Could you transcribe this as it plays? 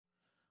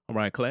All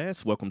right,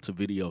 class, welcome to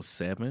video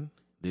 7.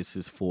 This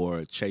is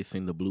for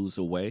Chasing the Blues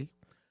Away,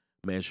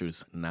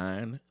 measures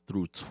 9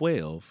 through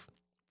 12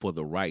 for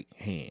the right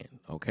hand,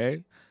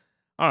 okay?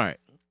 All right,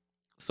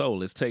 so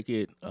let's take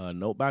it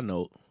note by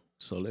note.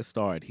 So let's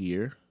start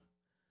here.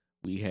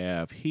 We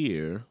have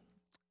here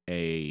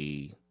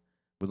we're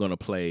going to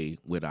play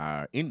with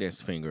our index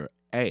finger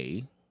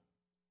A.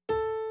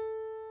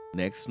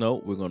 Next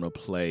note, we're going to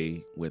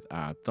play with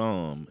our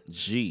thumb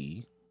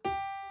G.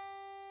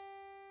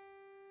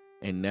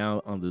 And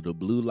now under the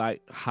blue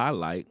light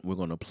highlight, we're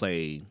going to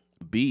play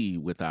B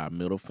with our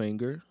middle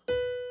finger.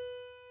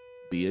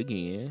 B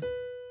again.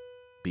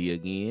 B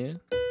again.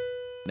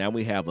 Now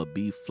we have a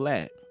B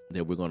flat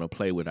that we're going to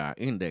play with our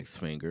index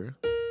finger.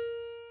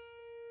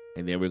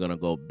 And then we're going to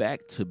go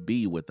back to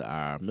B with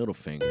our middle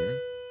finger.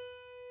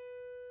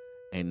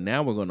 And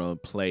now we're going to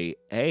play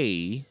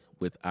A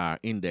with our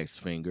index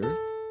finger.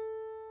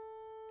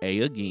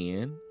 A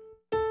again.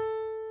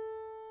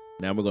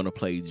 Now we're going to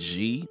play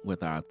G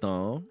with our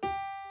thumb.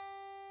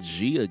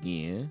 G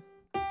again.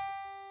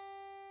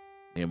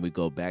 Then we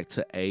go back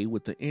to A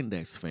with the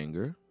index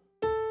finger.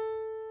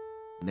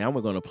 Now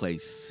we're going to play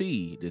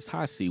C, this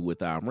high C,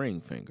 with our ring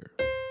finger.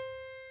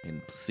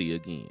 And C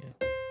again.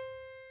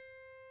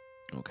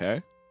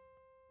 Okay?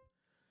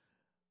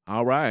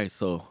 All right,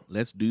 so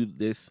let's do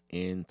this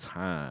in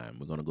time.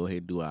 We're going to go ahead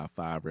and do our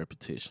 5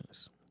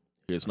 repetitions.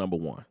 Here's number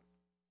 1.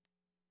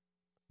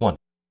 1,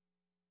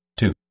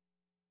 2,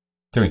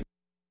 3,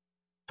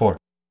 4.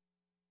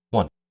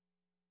 1.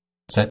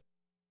 Set.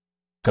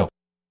 Go.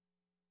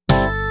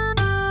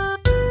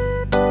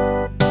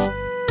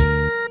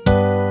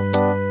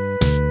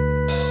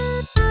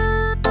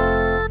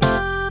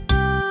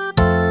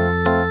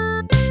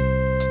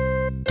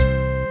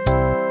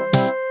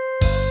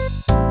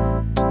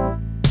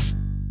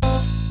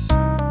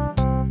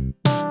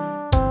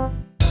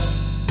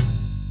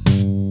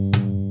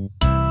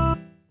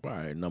 All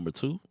right, number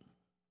 2.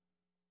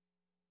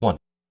 1,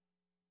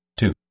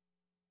 2,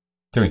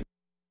 3,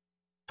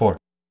 4.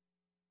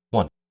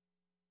 1.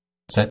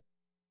 Set.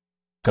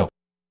 Go.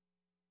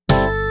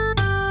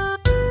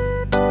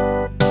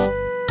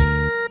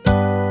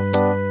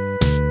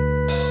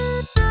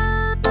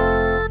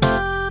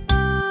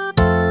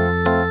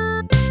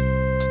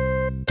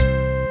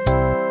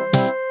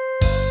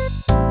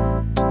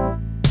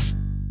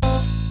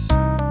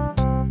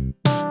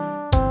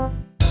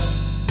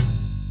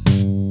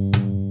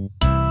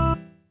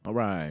 All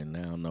right,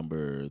 now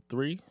number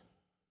 3.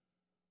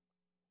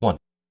 1,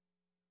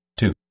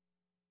 2,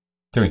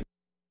 3,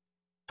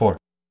 4.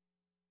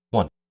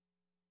 1.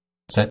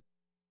 Set.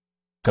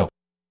 Go.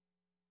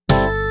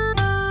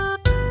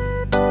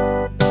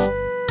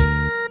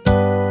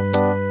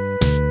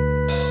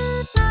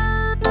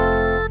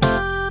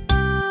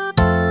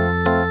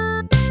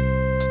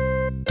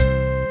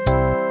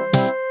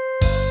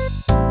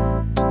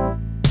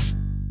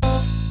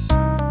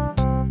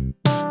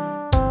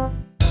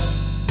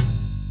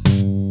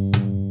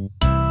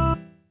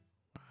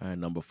 All right,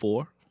 number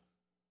 4.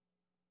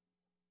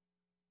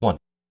 1,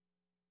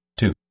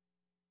 2,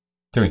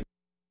 3,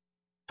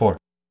 4.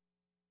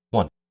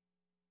 1.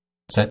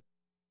 Set.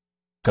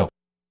 Go.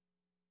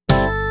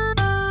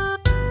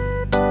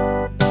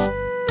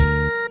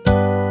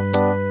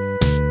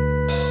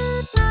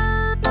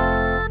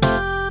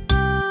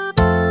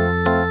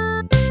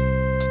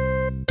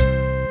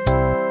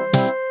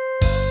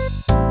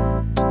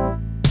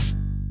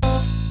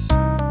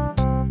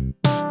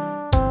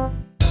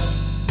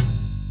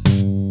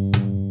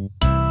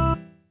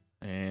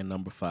 And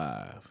number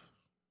 5.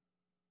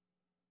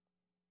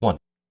 1,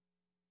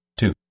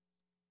 2,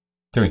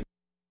 3,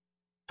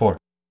 4.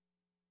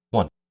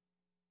 1.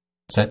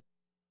 Set.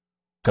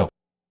 Go.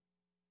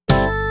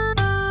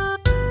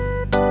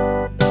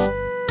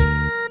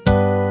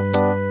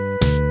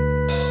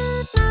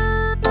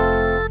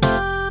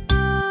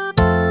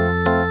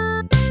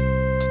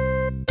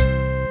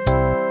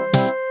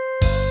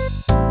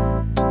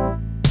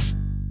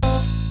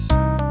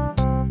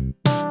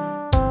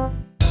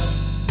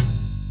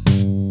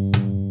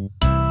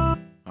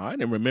 All right,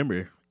 and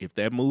remember, if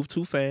that moved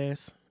too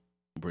fast,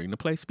 bring the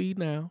play speed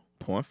now,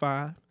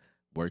 0.5,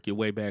 work your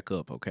way back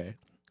up, okay?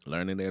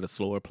 Learning at a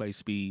slower play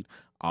speed,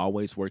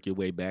 always work your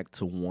way back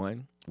to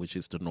 1, which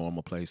is the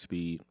normal play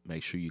speed.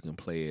 Make sure you can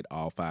play it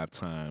all 5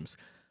 times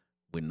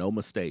with no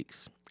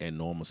mistakes at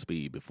normal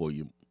speed before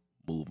you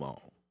move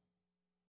on.